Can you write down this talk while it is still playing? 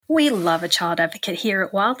We love a child advocate here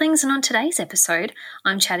at Wildlings, and on today's episode,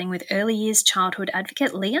 I'm chatting with early years childhood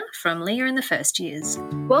advocate Leah from Leah in the First Years.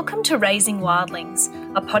 Welcome to Raising Wildlings,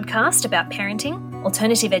 a podcast about parenting,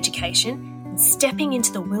 alternative education, and stepping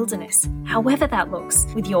into the wilderness, however that looks,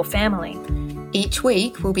 with your family. Each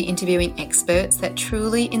week, we'll be interviewing experts that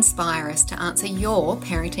truly inspire us to answer your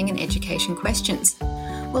parenting and education questions.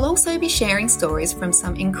 We'll also be sharing stories from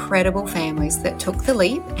some incredible families that took the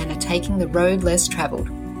leap and are taking the road less travelled.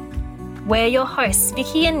 We're your hosts,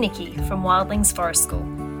 Vicky and Nikki from Wildlings Forest School.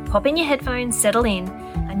 Pop in your headphones, settle in,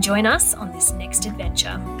 and join us on this next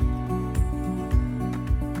adventure.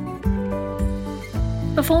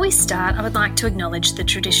 Before we start, I would like to acknowledge the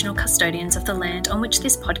traditional custodians of the land on which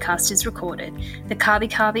this podcast is recorded, the Kabi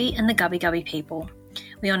Kabi and the Gubbi Gubbi people.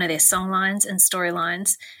 We honour their songlines and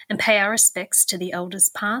storylines and pay our respects to the elders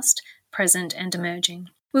past, present and emerging.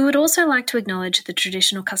 We would also like to acknowledge the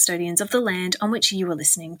traditional custodians of the land on which you are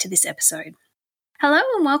listening to this episode. Hello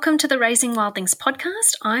and welcome to the Raising Wildlings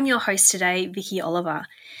podcast. I'm your host today, Vicky Oliver.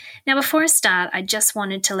 Now, before I start, I just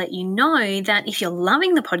wanted to let you know that if you're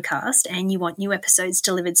loving the podcast and you want new episodes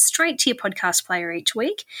delivered straight to your podcast player each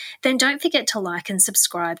week, then don't forget to like and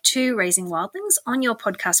subscribe to Raising Wildlings on your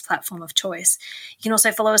podcast platform of choice. You can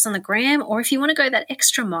also follow us on the gram, or if you want to go that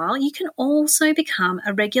extra mile, you can also become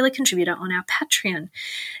a regular contributor on our Patreon.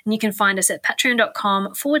 And you can find us at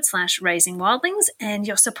patreon.com/Raising Wildlings, and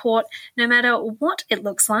your support, no matter what it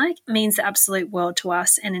looks like, means the absolute world to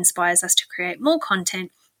us and inspires us to create more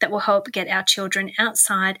content that will help get our children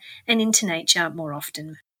outside and into nature more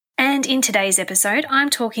often. And in today's episode,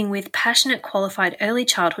 I'm talking with passionate qualified early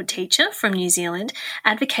childhood teacher from New Zealand,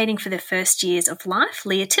 advocating for the first years of life,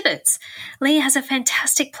 Leah Tibbets. Leah has a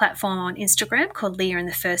fantastic platform on Instagram called Leah in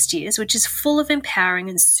the First Years, which is full of empowering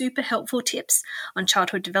and super helpful tips on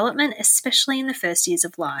childhood development, especially in the first years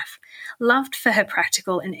of life. Loved for her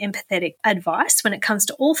practical and empathetic advice when it comes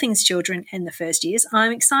to all things children and the first years,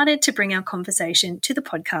 I'm excited to bring our conversation to the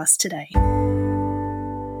podcast today.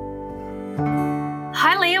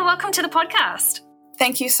 Hi, Leah. Welcome to the podcast.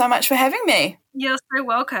 Thank you so much for having me. You're so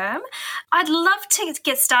welcome. I'd love to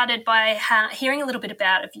get started by hearing a little bit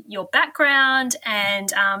about your background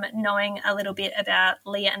and knowing a little bit about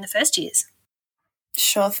Leah and the First Years.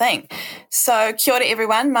 Sure thing. So, kia ora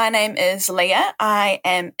everyone. My name is Leah. I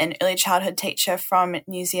am an early childhood teacher from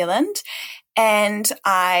New Zealand, and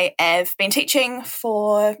I have been teaching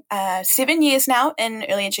for 7 years now in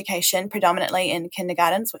early education, predominantly in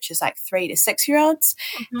kindergartens, which is like 3 to 6 year olds.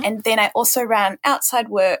 Mm-hmm. And then I also run outside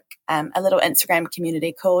work, a little Instagram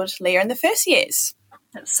community called Leah in the First Years.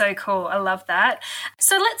 That's so cool. I love that.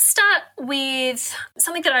 So let's start with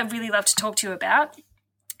something that I really love to talk to you about.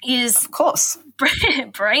 Is, of course,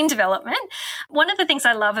 brain development. One of the things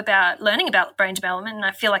I love about learning about brain development, and I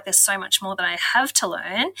feel like there's so much more that I have to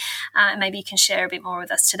learn, maybe you can share a bit more with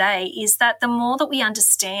us today, is that the more that we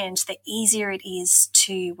understand, the easier it is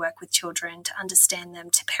to work with children, to understand them,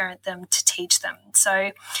 to parent them, to teach them. So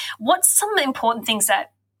what's some important things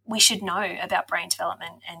that we should know about brain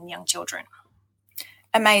development and young children?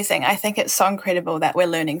 Amazing. I think it's so incredible that we're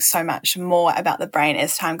learning so much more about the brain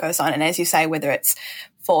as time goes on. And as you say, whether it's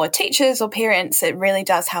for teachers or parents, it really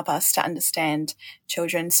does help us to understand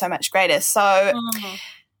children so much greater. So,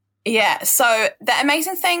 so the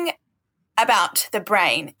amazing thing about the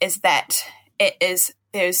brain is that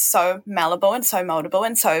there's so malleable and so moldable.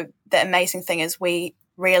 And so the amazing thing is we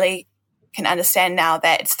really can understand now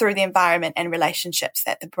that it's through the environment and relationships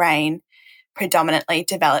that the brain predominantly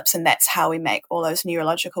develops, and that's how we make all those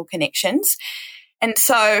neurological connections. And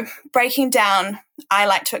so breaking down, I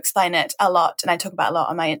like to explain it a lot, and I talk about a lot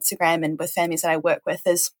on my Instagram and with families that I work with,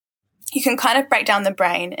 is you can kind of break down the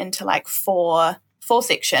brain into like four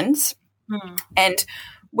sections. And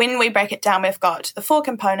when we break it down, we've got the 4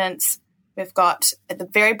 components. We've got at the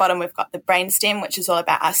very bottom, we've got the brainstem, which is all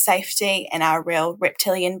about our safety, and our real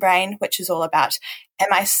reptilian brain, which is all about,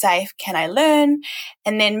 am I safe? Can I learn?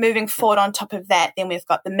 And then moving forward on top of that, then we've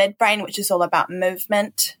got the midbrain, which is all about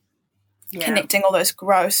movement, connecting all those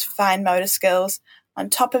gross, fine motor skills. On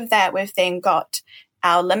top of that, we've then got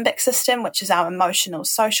our limbic system, which is our emotional,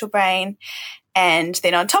 social brain. And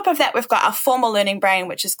then on top of that, we've got our formal learning brain,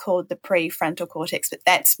 which is called the prefrontal cortex, but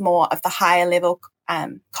that's more of the higher level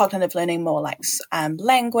cognitive learning, more like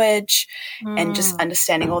language and just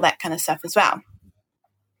understanding all that kind of stuff as well.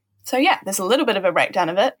 So, yeah, there's a little bit of a breakdown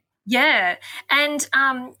of it. Yeah. And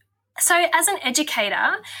so as an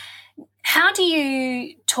educator, how do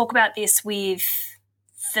you talk about this with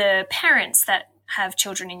the parents that have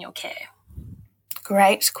children in your care?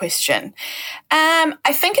 Great question.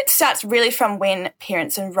 I think it starts really from when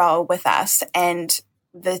parents enroll with us, and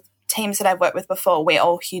the teams that I've worked with before, we're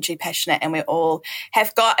all hugely passionate and we all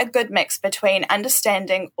have got a good mix between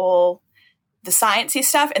understanding all the sciencey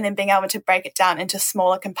stuff and then being able to break it down into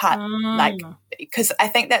smaller compartments, because I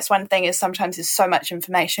think that's one thing is sometimes there's so much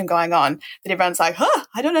information going on that everyone's like,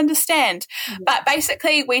 I don't understand. But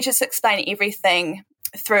basically we just explain everything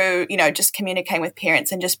through, just communicating with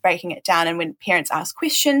parents and just breaking it down. And when parents ask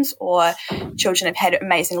questions or children have had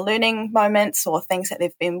amazing learning moments or things that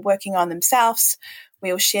they've been working on themselves,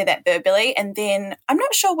 we'll share that verbally. And then I'm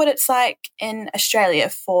not sure what it's like in Australia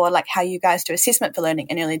for like how you guys do assessment for learning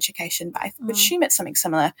in early education, but I would assume it's something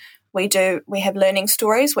similar. We have learning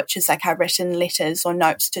stories, which is like our written letters or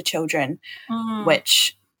notes to children,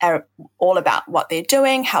 which are all about what they're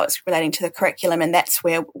doing, how it's relating to the curriculum. And that's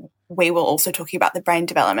where we will also talk about the brain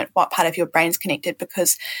development, what part of your brain's connected,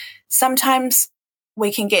 because sometimes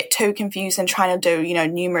we can get too confused in trying to do,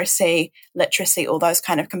 numeracy, literacy, all those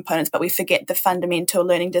kind of components, but we forget the fundamental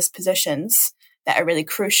learning dispositions that are really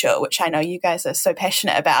crucial, which I know you guys are so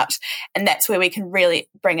passionate about. And that's where we can really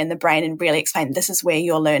bring in the brain and really explain, this is where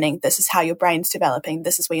you're learning, this is how your brain's developing,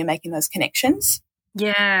 this is where you're making those connections.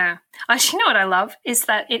 Yeah. You know what I love is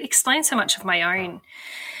that it explains so much of my own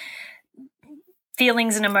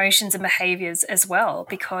feelings and emotions and behaviours as well,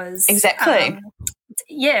 because exactly.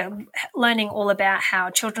 Learning all about how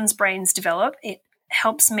children's brains develop, it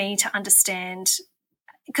helps me to understand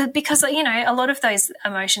because a lot of those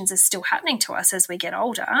emotions are still happening to us as we get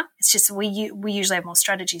older. It's just we usually have more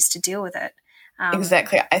strategies to deal with it.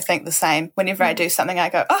 Exactly. I think the same. Whenever I do something, I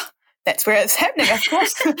go, that's where it's happening, of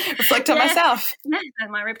course. Reflect on myself. Yeah,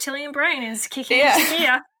 and my reptilian brain is kicking into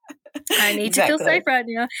gear. I need to feel safe right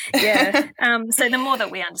now. Yeah. So the more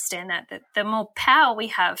that we understand that, the more power we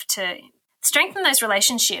have to strengthen those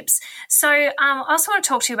relationships. So I also want to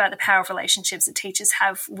talk to you about the power of relationships that teachers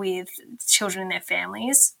have with children and their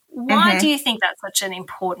families. Why do you think that's such an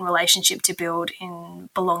important relationship to build in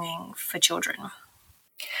belonging for children?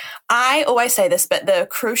 I always say this, but the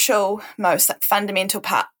crucial, most fundamental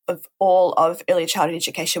part of all of early childhood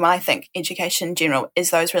education, well, I think education in general, is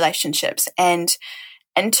those relationships. And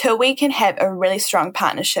until we can have a really strong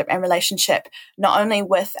partnership and relationship, not only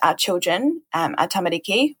with our children, our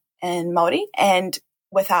tamariki and Māori, and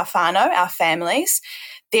with our whānau, our families,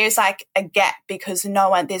 there's like a gap because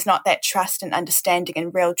there's not that trust and understanding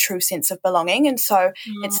and real true sense of belonging. And so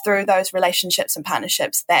it's through those relationships and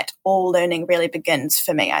partnerships that all learning really begins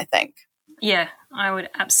for me, I think. Yeah, I would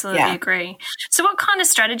absolutely agree. So what kind of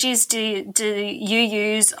strategies do you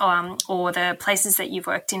use or the places that you've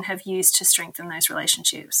worked in have used to strengthen those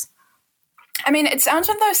relationships? I mean, it sounds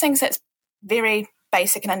one of those things that's very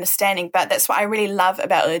basic and understanding, but that's what I really love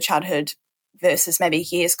about early childhood versus maybe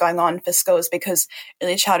years going on for schools, because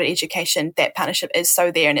early childhood education, that partnership is so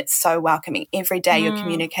there and it's so welcoming. Every day you're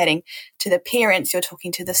communicating to the parents, you're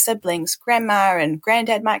talking to the siblings, grandma and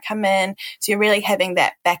granddad might come in. So you're really having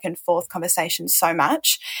that back and forth conversation so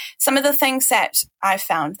much. Some of the things that I've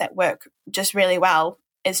found that work just really well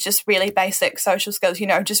is just really basic social skills,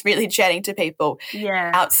 just really chatting to people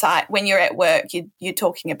outside. When you're at work, you're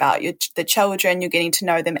talking about the children, you're getting to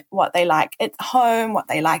know them, what they like at home, what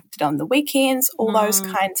they like on the weekends, all those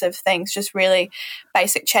kinds of things, just really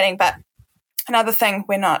basic chatting. But another thing,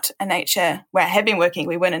 we weren't a nature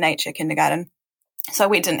kindergarten. So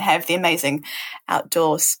we didn't have the amazing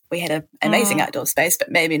outdoors. We had an amazing outdoor space,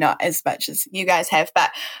 but maybe not as much as you guys have.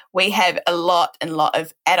 But we have a lot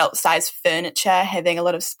of adult-sized furniture, having a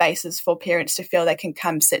lot of spaces for parents to feel they can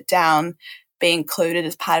come sit down, be included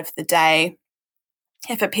as part of the day.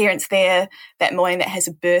 If a parent's there that morning that has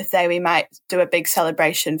a birthday, we might do a big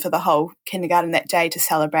celebration for the whole kindergarten that day to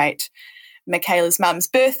celebrate Michaela's mum's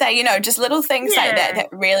birthday, just little things like that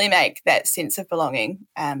really make that sense of belonging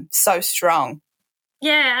so strong.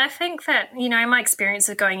 Yeah, I think that, in my experience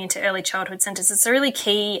of going into early childhood centres, it's a really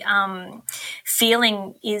key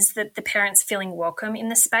feeling is that the parents feeling welcome in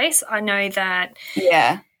the space. I know that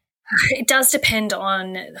it does depend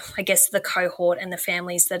on, I guess, the cohort and the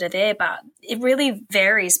families that are there, but it really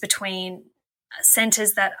varies between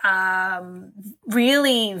centres that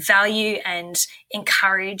really value and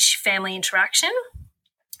encourage family interaction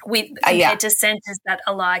compared to centres that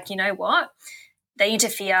are like, you know what, they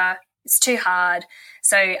interfere, it's too hard.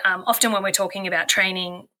 So often when we're talking about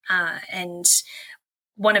training and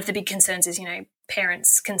one of the big concerns is,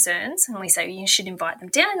 parents' concerns, and we say you should invite them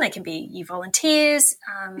down. They can be your volunteers.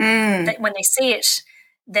 When they see it,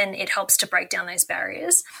 then it helps to break down those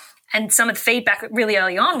barriers. And some of the feedback really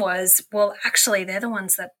early on was, well, actually they're the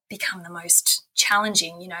ones that become the most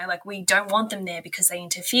challenging, like we don't want them there because they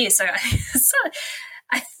interfere. So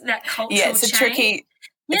that cultural it's a change. tricky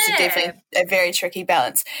It's definitely a very tricky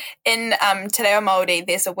balance. In Te Reo Māori,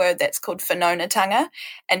 there's a word that's called whanaungatanga,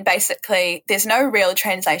 and basically there's no real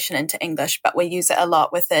translation into English, but we use it a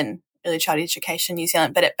lot within early childhood education New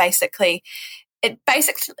Zealand. But it basically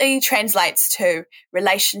translates to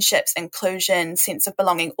relationships, inclusion, sense of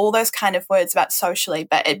belonging, all those kind of words about socially,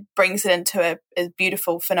 but it brings it into a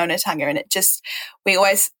beautiful whanaungatanga. And we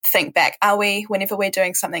always think back, whenever we're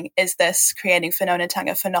doing something, is this creating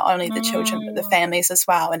whanaungatanga for not only the children, but the families as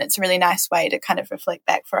well? And it's a really nice way to kind of reflect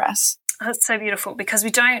back for us. That's so beautiful, because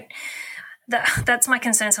that's my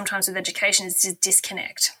concern sometimes with education, is to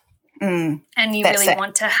disconnect. And you really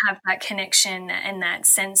want to have that connection and that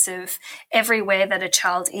sense of everywhere that a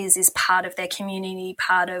child is part of their community,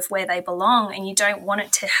 part of where they belong, and you don't want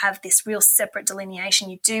it to have this real separate delineation.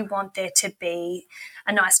 You do want there to be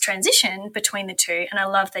a nice transition between the two, and I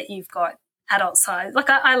love that you've got adult side. Like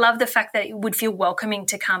I love the fact that it would feel welcoming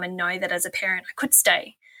to come and know that as a parent I could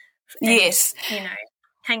stay. And, yes.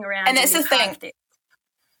 Hang around. And that's the thing.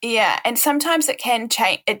 Yeah, and sometimes it can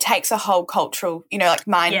change. It takes a whole cultural,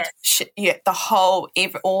 mind. Yes.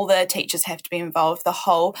 All the teachers have to be involved. The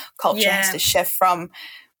whole culture has to shift from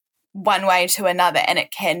one way to another, and it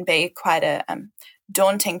can be quite a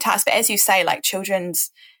daunting task. But as you say, like, children's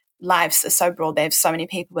lives are so broad. They have so many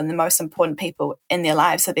people, and the most important people in their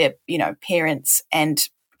lives are their, parents and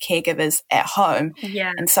caregivers at home.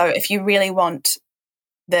 Yeah. And so if you really want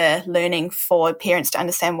the learning for parents to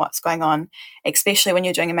understand what's going on, especially when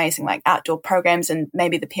you're doing amazing like outdoor programs and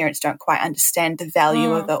maybe the parents don't quite understand the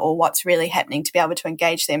value of it or what's really happening, to be able to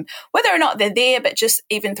engage them, whether or not they're there, but just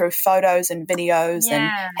even through photos and videos and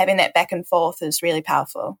having that back and forth is really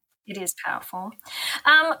powerful. It is powerful.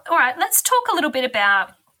 All right, let's talk a little bit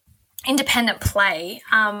about independent play.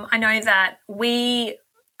 I know that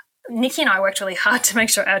Nikki and I worked really hard to make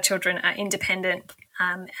sure our children are independent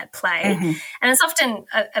at play, and it's often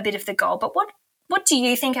a bit of the goal. But what do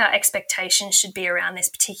you think our expectations should be around this,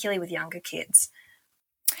 particularly with younger kids?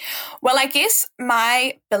 Well, I guess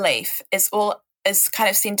my belief is kind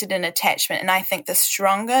of centered in attachment, and I think the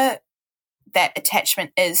stronger that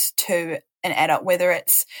attachment is to an adult, whether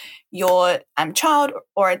it's your child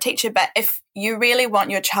or a teacher, but if you really want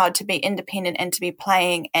your child to be independent and to be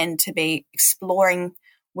playing and to be exploring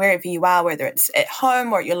wherever you are, whether it's at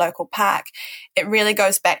home or at your local park, it really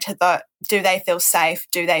goes back to do they feel safe?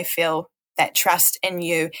 Do they feel that trust in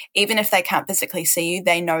you? Even if they can't physically see you,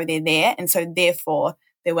 they know they're there. And so therefore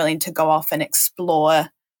they're willing to go off and explore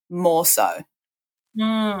more so.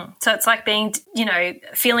 So it's like being,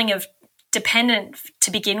 feeling of dependent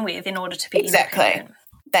to begin with in order to be independent.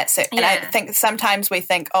 That's it. And I think sometimes we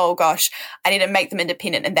think, oh gosh, I need to make them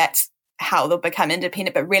independent, and that's how they'll become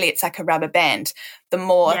independent, but really it's like a rubber band. The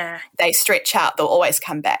more they stretch out, they'll always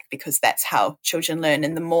come back, because that's how children learn.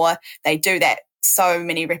 And the more they do that, so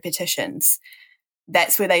many repetitions,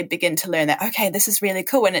 that's where they begin to learn that, okay, this is really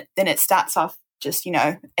cool. And then it starts off just,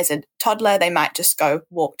 as a toddler, they might just go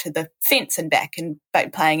walk to the fence and back and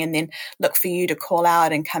boat playing, and then look for you to call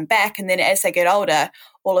out and come back. And then as they get older,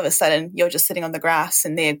 all of a sudden you're just sitting on the grass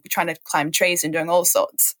and they're trying to climb trees and doing all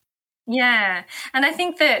sorts. Yeah, and I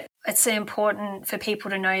think that it's important for people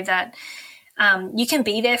to know that you can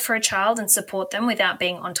be there for a child and support them without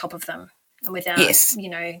being on top of them, and without,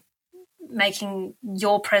 making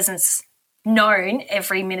your presence known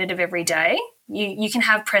every minute of every day. You can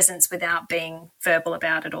have presence without being verbal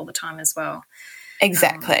about it all the time as well.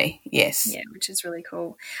 Exactly, yes. Yeah, which is really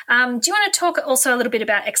cool. Do you want to talk also a little bit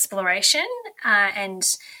about exploration and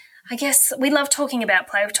I guess we love talking about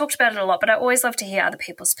play. We've talked about it a lot, but I always love to hear other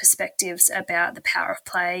people's perspectives about the power of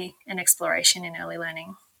play and exploration in early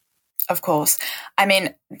learning. Of course. I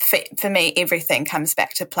mean, for me, everything comes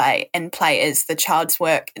back to play, and play is the child's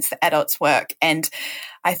work, it's the adult's work. And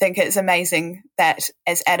I think it's amazing that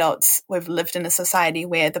as adults, we've lived in a society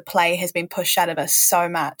where the play has been pushed out of us so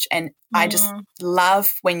much. And I just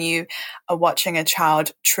love when you are watching a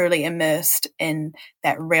child truly immersed in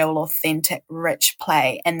that real, authentic, rich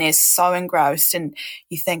play, and they're so engrossed, and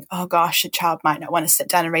you think, oh gosh, a child might not want to sit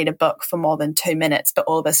down and read a book for more than 2 minutes, but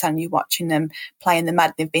all of a sudden you're watching them play in the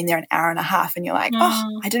mud. They've been there an hour and a half, and you're like,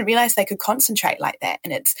 oh, I didn't realize they could concentrate like that.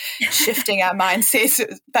 And it's shifting our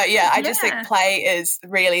mindsets. But yeah, I just think play is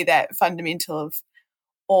really that fundamental of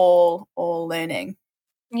all learning.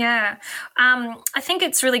 Yeah. I think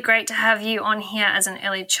it's really great to have you on here as an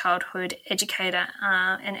early childhood educator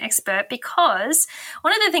and expert, because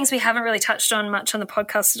one of the things we haven't really touched on much on the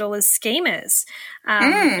podcast at all is schemas.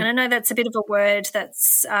 And I know that's a bit of a word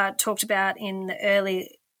that's talked about in the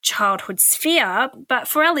early childhood sphere, but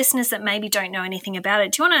for our listeners that maybe don't know anything about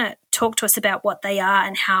it, do you want to talk to us about what they are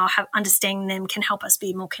and how understanding them can help us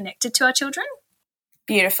be more connected to our children?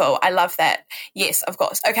 Beautiful. I love that. Yes, of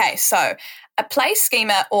course. Okay, so a play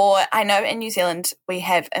schema, or I know in New Zealand we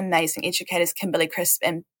have amazing educators, Kimberly Crisp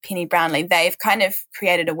and Penny Brownlee. They've kind of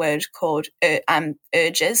created a word called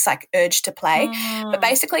urges, like urge to play. But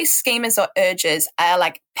basically schemas or urges are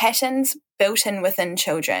like patterns built in within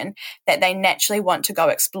children that they naturally want to go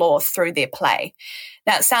explore through their play.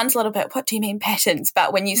 Now, it sounds a little bit, what do you mean patterns?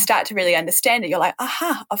 But when you start to really understand it, you're like,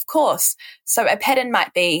 aha, of course. So a pattern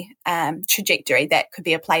might be trajectory. That could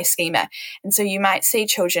be a play schema. And so you might see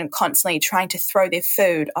children constantly trying to throw their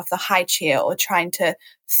food off the high chair or trying to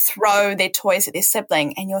throw their toys at their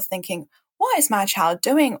sibling. And you're thinking, what is my child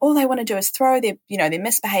doing? All they want to do is throw. They're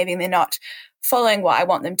misbehaving. They're not following what I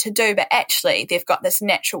want them to do, but actually they've got this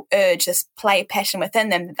natural urge, this play pattern within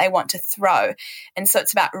them that they want to throw. And so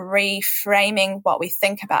it's about reframing what we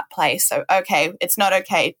think about play. So, okay, it's not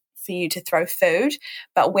okay for you to throw food,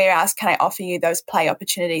 but where else can I offer you those play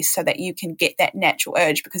opportunities so that you can get that natural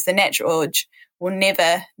urge? Because the natural urge will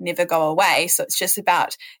never go away. So it's just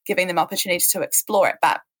about giving them opportunities to explore it.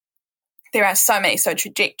 But there are so many. So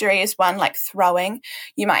trajectory is one, like throwing.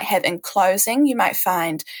 You might have enclosing. You might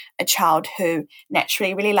find a child who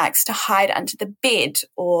naturally really likes to hide under the bed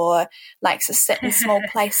or likes to sit in small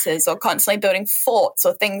places or constantly building forts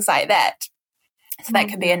or things like that. So that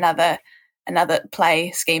could be another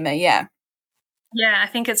play schema, yeah. Yeah, I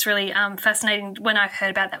think it's really fascinating. When I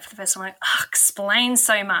heard about that for the first time, I'm like, explains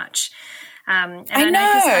so much. And I know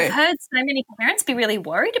I've heard so many parents be really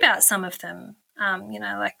worried about some of them.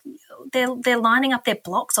 Like they're lining up their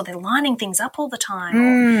blocks or they're lining things up all the time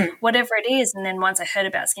or whatever it is. And then once I heard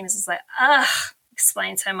about schemas, it's like,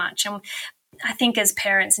 explains so much. And I think as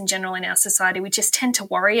parents in general in our society, we just tend to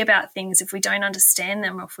worry about things if we don't understand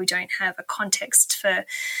them or if we don't have a context for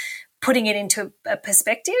putting it into a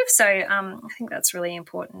perspective. So I think that's really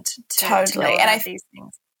important to know about these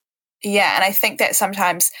things. Yeah, and I think that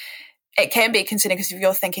sometimes it can be concerning because if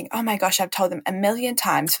you're thinking, oh my gosh, I've told them a million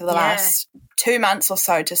times for the last 2 months or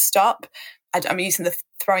so to stop. I'm using the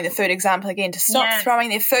throwing the food example again, to stop throwing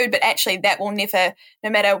their food, but actually that will never, no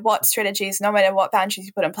matter what strategies, no matter what boundaries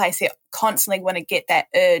you put in place, they constantly want to get that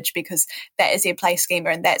urge because that is their play schema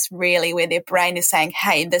and that's really where their brain is saying,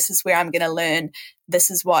 hey, this is where I'm going to learn.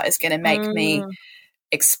 This is what is going to make me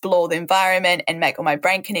explore the environment and make all my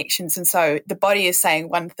brain connections. And so the body is saying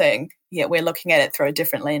one thing, yet we're looking at it through a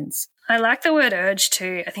different lens. I like the word urge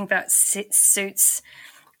too. I think that suits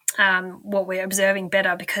what we're observing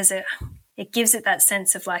better because it gives it that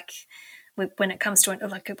sense of like when it comes to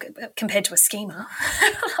compared to a schema.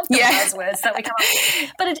 I love the buzzwords that we come up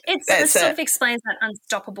with. But it sort of explains that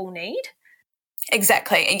unstoppable need.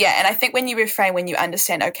 Exactly. Yeah. And I think when you reframe, when you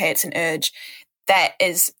understand, okay, it's an urge, that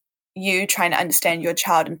is you trying to understand your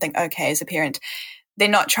child and think, okay, as a parent, they're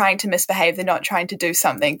not trying to misbehave. They're not trying to do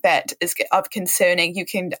something that is of concerning. You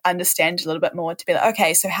can understand a little bit more to be like,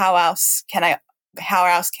 okay, so how else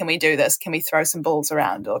can we do this? Can we throw some balls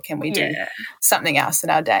around or can we do something else in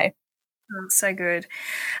our day? Oh, so good.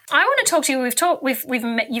 I want to talk to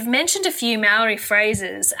you. You've mentioned a few Maori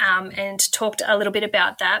phrases and talked a little bit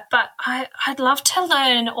about that, but I'd love to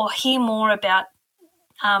learn or hear more about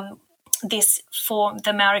this for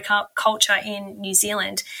the Maori culture in New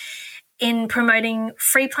Zealand in promoting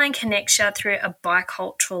free play and connection through a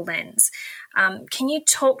bicultural lens. Can you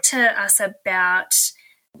talk to us about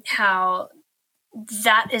how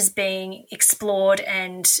that is being explored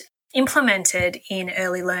and implemented in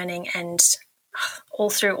early learning and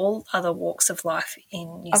all through all other walks of life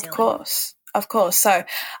in New Zealand? Of course. So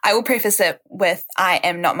I will preface it with I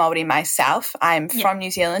am not Māori myself. I'm from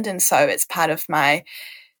New Zealand, and so it's part of my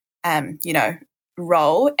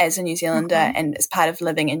role as a New Zealander and as part of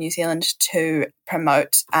living in New Zealand to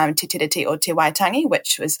promote Te Tiriti o Te Waitangi,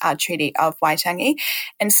 which was our Treaty of Waitangi.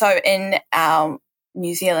 And so in our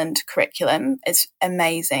New Zealand curriculum, it's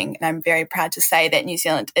amazing, and I'm very proud to say that New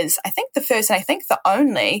Zealand is, I think, the first and I think the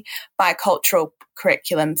only bicultural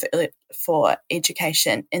curriculum for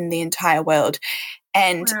education in the entire world.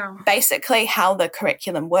 And basically how the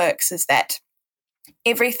curriculum works is that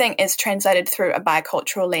everything is translated through a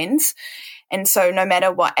bicultural lens. And so no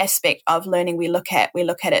matter what aspect of learning we look at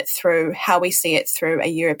it through how we see it through a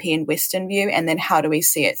European Western view, and then how do we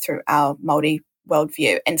see it through our Māori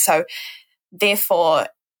worldview. And so therefore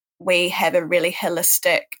we have a really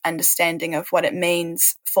holistic understanding of what it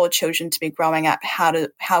means for children to be growing up.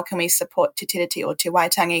 How can we support Te Tiriti o Te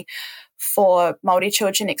Waitangi for Māori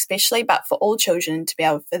children especially, but for all children to be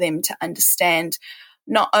able for them to understand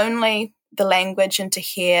not only the language and to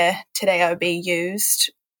hear Te Reo be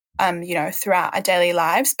used throughout our daily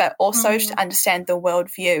lives, but also to understand the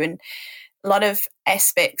worldview. And a lot of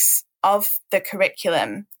aspects of the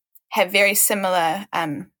curriculum have very similar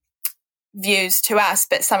views to us,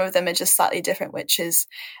 but some of them are just slightly different, which is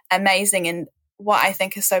amazing. And what I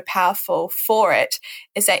think is so powerful for it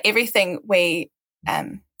is that everything we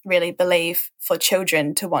really believe for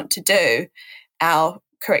children to want to do, our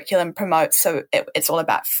curriculum promotes. So it's all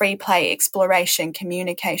about free play, exploration,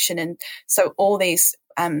 communication, and so all these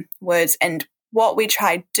words. And what we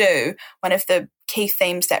try to do, one of the key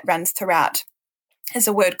themes that runs throughout is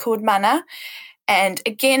a word called mana. And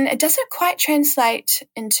again, it doesn't quite translate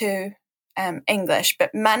into English, but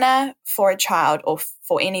mana for a child or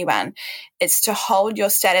for anyone is to hold your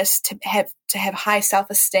status, to have high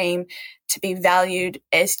self-esteem, to be valued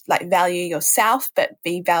as like value yourself, but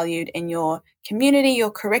be valued in your community, your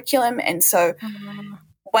curriculum. And so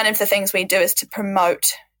one of the things we do is to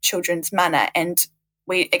promote children's mana, and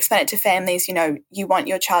we explain it to families, you know, you want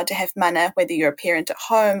your child to have mana, whether you're a parent at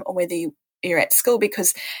home or whether you're at school,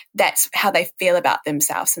 because that's how they feel about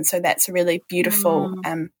themselves. And so that's a really beautiful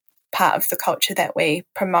part of the culture that we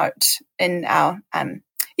promote in our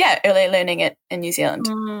early learning in New Zealand.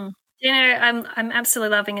 You know, I'm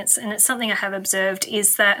absolutely loving it, and it's something I have observed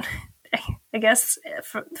is that I guess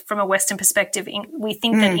from a Western perspective, we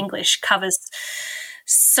think that English covers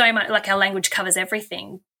so much, like our language covers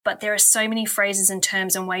everything, but there are so many phrases and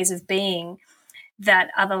terms and ways of being that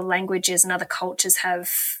other languages and other cultures have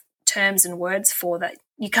terms and words for that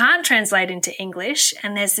you can't translate into English,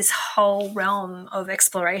 and there's this whole realm of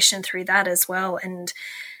exploration through that as well, and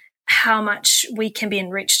how much we can be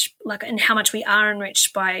enriched, and how much we are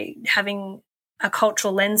enriched by having a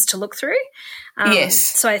cultural lens to look through. Yes.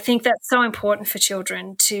 So I think that's so important for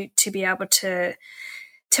children to be able to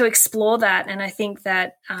explore that, and I think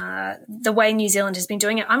that the way New Zealand has been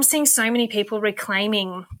doing it, I'm seeing so many people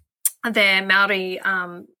reclaiming their Maori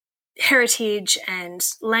heritage and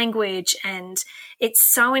language, and it's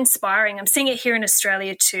so inspiring. I'm seeing it here in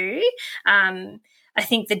Australia too. I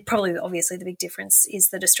think that probably obviously the big difference is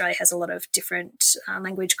that Australia has a lot of different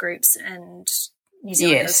language groups and New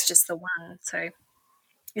Zealand has just the one. So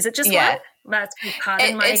is it just one? That's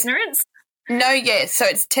pardon my ignorance. No, yes. So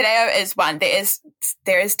it's Te Reo is one.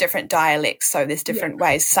 There is different dialects, so there's different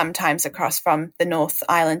ways sometimes across from the North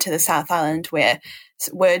Island to the South Island where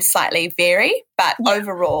words slightly vary, but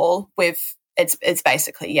overall it's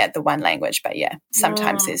basically the one language. But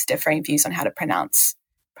sometimes there's differing views on how to pronounce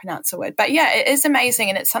a word. But it is amazing,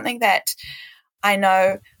 and it's something that I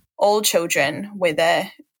know all children,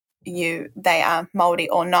 whether they are Māori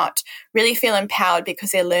or not, really feel empowered because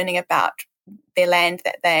they're learning about their land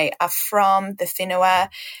that they are from, the whenua.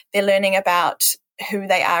 They're learning about who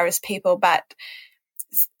they are as people, but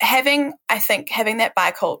having that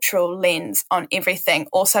bicultural lens on everything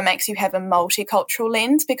also makes you have a multicultural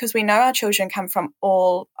lens, because we know our children come from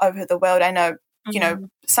all over the world. I know, you know,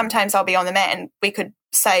 sometimes I'll be on the mat and we could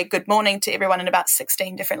say good morning to everyone in about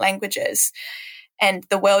 16 different languages, and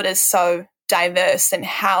the world is so diverse, and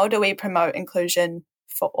how do we promote inclusion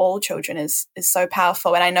for all children is so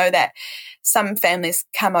powerful. And I know that some families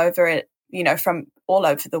come over it, you know, from all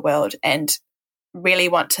over the world and really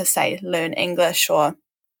want to say learn English or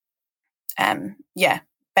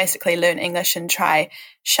basically learn English and try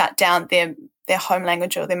shut down their home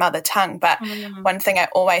language or their mother tongue. But one thing I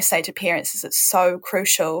always say to parents is it's so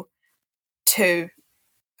crucial to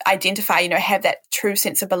identify, you know, have that true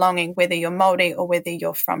sense of belonging, whether you're Māori or whether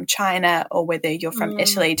you're from China or whether you're from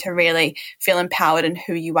Italy, to really feel empowered in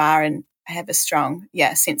who you are and have a strong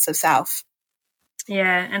sense of self.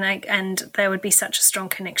 Yeah, and there would be such a strong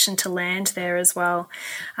connection to land there as well,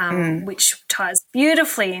 which ties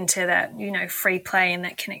beautifully into that, you know, free play and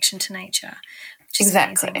that connection to nature. Which is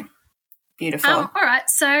exactly. Amazing. Beautiful. All right,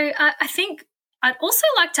 so I think I'd also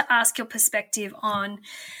like to ask your perspective on,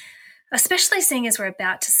 especially seeing as we're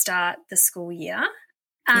about to start the school year,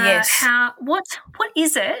 what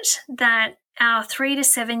is it that our 3 to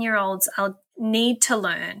 7 year olds need to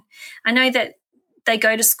learn? I know that they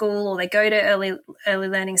go to school or they go to early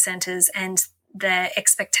learning centres, and their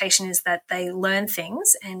expectation is that they learn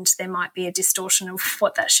things, and there might be a distortion of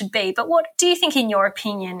what that should be. But what do you think, in your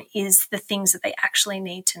opinion, is the things that they actually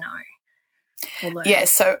need to know or learn? Yeah,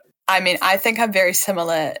 so I mean, I think I'm very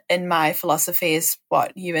similar in my philosophy as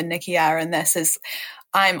what you and Nikki are in this. Is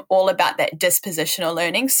I'm all about that dispositional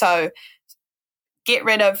learning. So get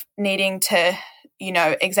rid of needing to, you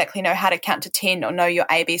know, exactly know how to count to 10 or know your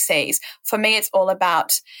ABCs. For me, it's all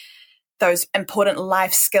about those important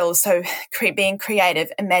life skills. So being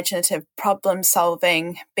creative, imaginative, problem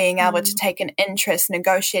solving, being able to take an interest,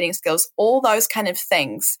 negotiating skills, all those kind of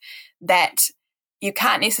things that you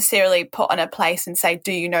can't necessarily put on a place and say,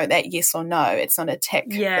 do you know that, yes or no? It's not a tick.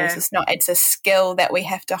 Yeah. It's a skill that we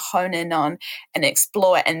have to hone in on and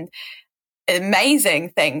explore. And the amazing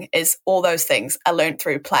thing is all those things are learned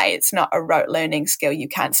through play. It's not a rote learning skill. You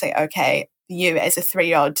can't say, okay, you as a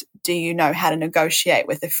 3-year-old, do you know how to negotiate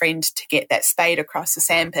with a friend to get that spade across the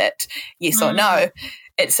sandpit? Yes or no?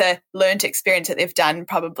 It's a learned experience that they've done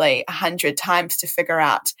probably 100 times to figure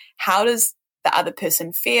out, how does the other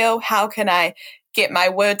person feel? How can I get my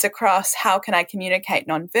words across? How can I communicate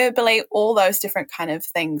non-verbally? All those different kind of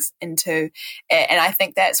things into it. And I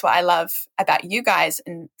think that's what I love about you guys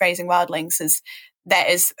in Raising Wildlings, is that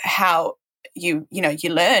is how you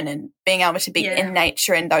learn, and being able to be in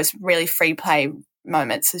nature in those really free play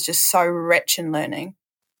moments is just so rich in learning.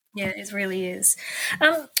 Yeah, it really is.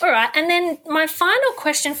 All right. And then my final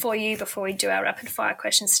question for you before we do our rapid fire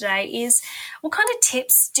questions today is, what kind of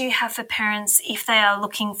tips do you have for parents if they are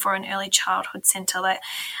looking for an early childhood centre?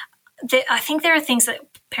 I think there are things that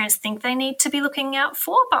parents think they need to be looking out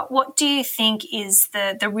for, but what do you think is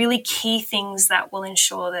the really key things that will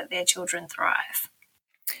ensure that their children thrive?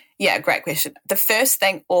 Yeah, great question. The first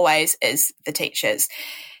thing always is the teachers.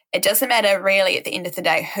 It doesn't matter really at the end of the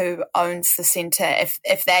day who owns the centre.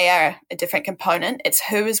 If they are a different component, it's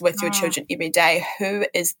who is with your children every day, who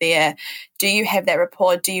is there. Do you have that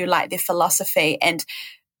rapport? Do you like their philosophy? And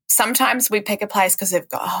sometimes we pick a place because they've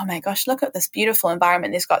got, oh my gosh, look at this beautiful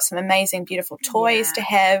environment. There's got some amazing, beautiful toys to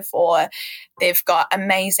have, or they've got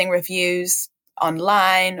amazing reviews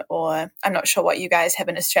online, or I'm not sure what you guys have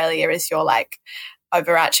in Australia as your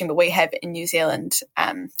overarching, but we have in New Zealand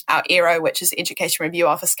our ERO, which is the Education Review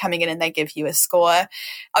Office, coming in and they give you a score.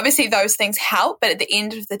 Obviously those things help, but at the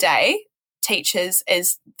end of the day, teachers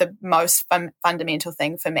is the most fundamental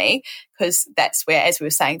thing for me, because that's where, as we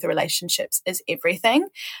were saying, the relationships is everything.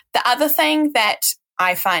 The other thing that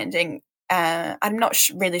I'm finding, I'm not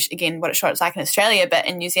really, again, what it's like in Australia, but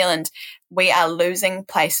in New Zealand, we are losing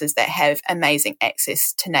places that have amazing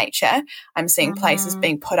access to nature. I'm seeing places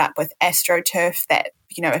being put up with AstroTurf that,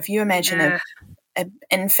 if you imagine an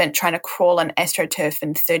infant trying to crawl on AstroTurf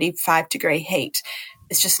in 35-degree heat,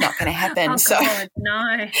 it's just not going to happen.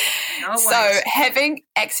 No. So having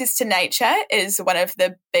access to nature is one of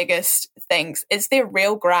the biggest things. Is there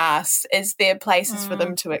real grass? Is there places for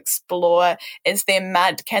them to explore? Is there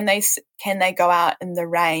mud? Can they go out in the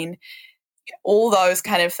rain? All those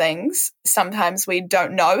kind of things. Sometimes we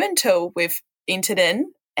don't know until we've entered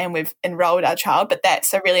in and we've enrolled our child, but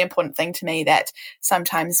that's a really important thing to me that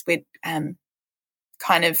sometimes we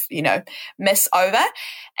kind of, miss over.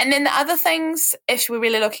 And then the other things, if we're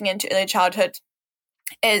really looking into early childhood,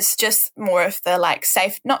 is just more of the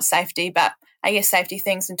not safety, but I guess safety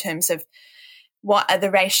things in terms of what are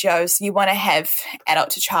the ratios. You want to have adult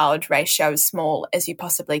to child ratios small as you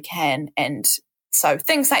possibly can. And so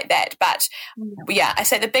things like that. But yeah, I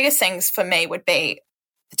say the biggest things for me would be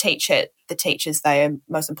the teachers, they are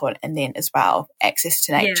most important. And then as well, access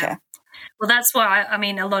to nature. Yeah. Well, that's why,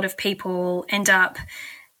 a lot of people end up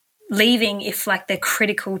leaving if, their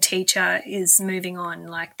critical teacher is moving on,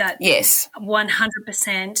 that. Yes.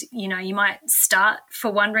 100%, you might start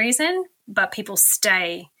for one reason, but people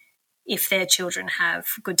stay if their children have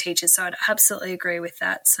good teachers. So I'd absolutely agree with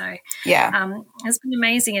that. So, yeah. It's been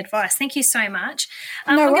amazing advice. Thank you so much.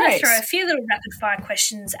 No I'm going to worries. throw a few little rapid-fire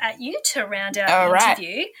questions at you to round out the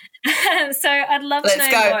interview. So I'd love to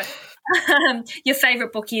know what your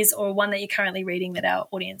favourite book is, or one that you're currently reading that our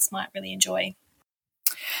audience might really enjoy.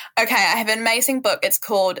 Okay, I have an amazing book. It's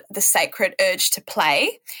called The Sacred Urge to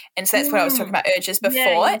Play. And so that's what I was talking about, urges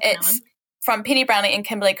before. It's from Penny Brownlee and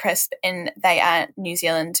Kimberly Crisp, and they are New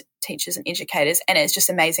Zealand teachers and educators, and it's just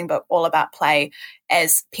an amazing book all about play.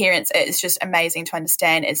 As parents, it's just amazing to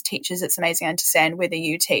understand. As teachers, it's amazing to understand whether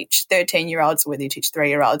you teach 13-year-olds or whether you teach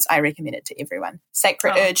 3-year-olds. I recommend it to everyone.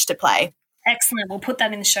 Sacred Urge to Play. Excellent. We'll put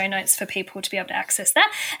that in the show notes for people to be able to access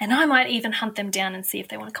that, and I might even hunt them down and see if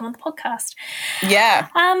they want to come on the podcast. Yeah.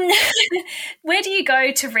 Where do you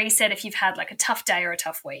go to reset if you've had a tough day or a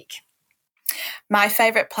tough week? My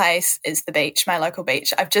favourite place is the beach, my local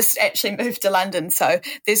beach. I've just actually moved to London, so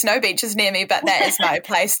there's no beaches near me, but that is my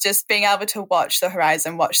place. Just being able to watch the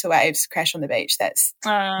horizon, watch the waves crash on the beach. That's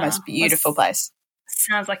the most beautiful place.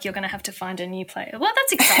 Sounds like you're going to have to find a new place. Well,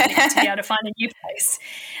 that's exciting to be able to find a new place.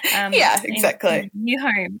 Yeah, exactly. New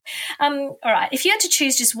home. All right. If you had to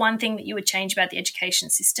choose just one thing that you would change about the education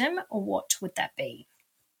system, what would that be?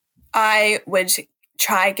 I would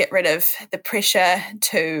try get rid of the pressure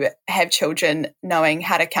to have children knowing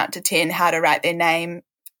how to count to 10, how to write their name,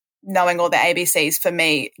 knowing all the ABCs. For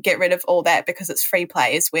me, get rid of all that, because it's free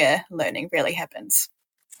play is where learning really happens.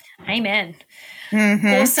 Amen. Mm-hmm.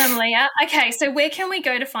 Awesome, Leah. Okay, so where can we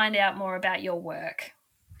go to find out more about your work?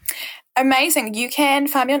 Amazing. You can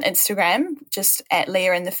find me on Instagram, just at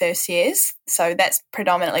Leah in the First Years. So that's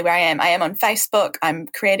predominantly where I am. I am on Facebook. I'm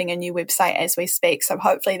creating a new website as we speak, so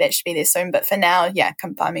hopefully that should be there soon. But for now,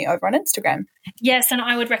 come find me over on Instagram. Yes, and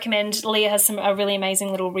I would recommend, Leah has some really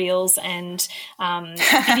amazing little reels and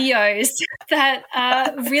videos that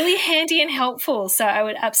are really handy and helpful. So I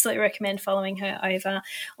would absolutely recommend following her over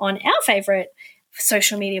on our favourite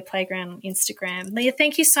social media playground, Instagram. Leah,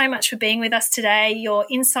 thank you so much for being with us today. Your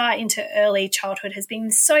insight into early childhood has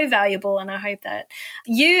been so valuable, and I hope that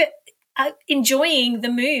you are enjoying the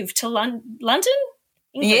move to London. England?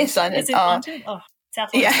 Yes, London. Is it London? Oh,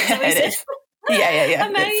 South London. Yeah, it is. Yeah.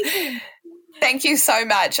 Amazing. Thank you so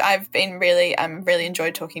much. I've been really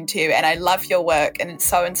enjoyed talking to you, and I love your work, and it's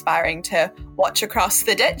so inspiring to watch across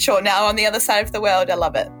the ditch or now on the other side of the world. I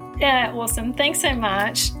love it. Yeah, awesome. Thanks so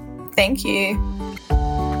much. Thank you.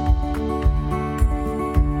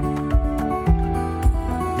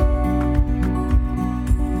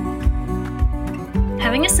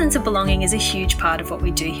 Having a sense of belonging is a huge part of what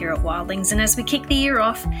we do here at Wildlings, and as we kick the year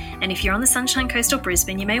off, and if you're on the Sunshine Coast or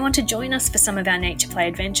Brisbane, you may want to join us for some of our nature play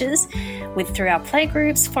adventures through our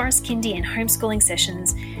playgroups, forest kindy and homeschooling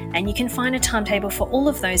sessions, and you can find a timetable for all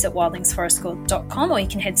of those at wildlingsforestschool.com, or you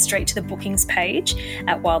can head straight to the bookings page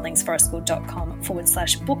at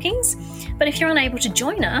wildlingsforestschool.com/bookings. But if you're unable to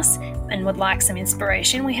join us and would like some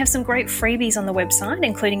inspiration, we have some great freebies on the website,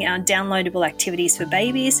 including our downloadable activities for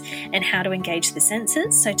babies and how to engage the senses.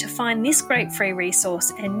 So to find this great free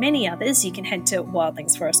resource and many others, you can head to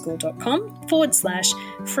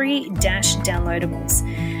wildlingsforestschool.com/free-downloadables.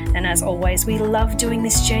 And as always, we love doing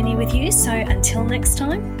this journey with you. So until next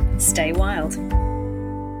time, stay wild.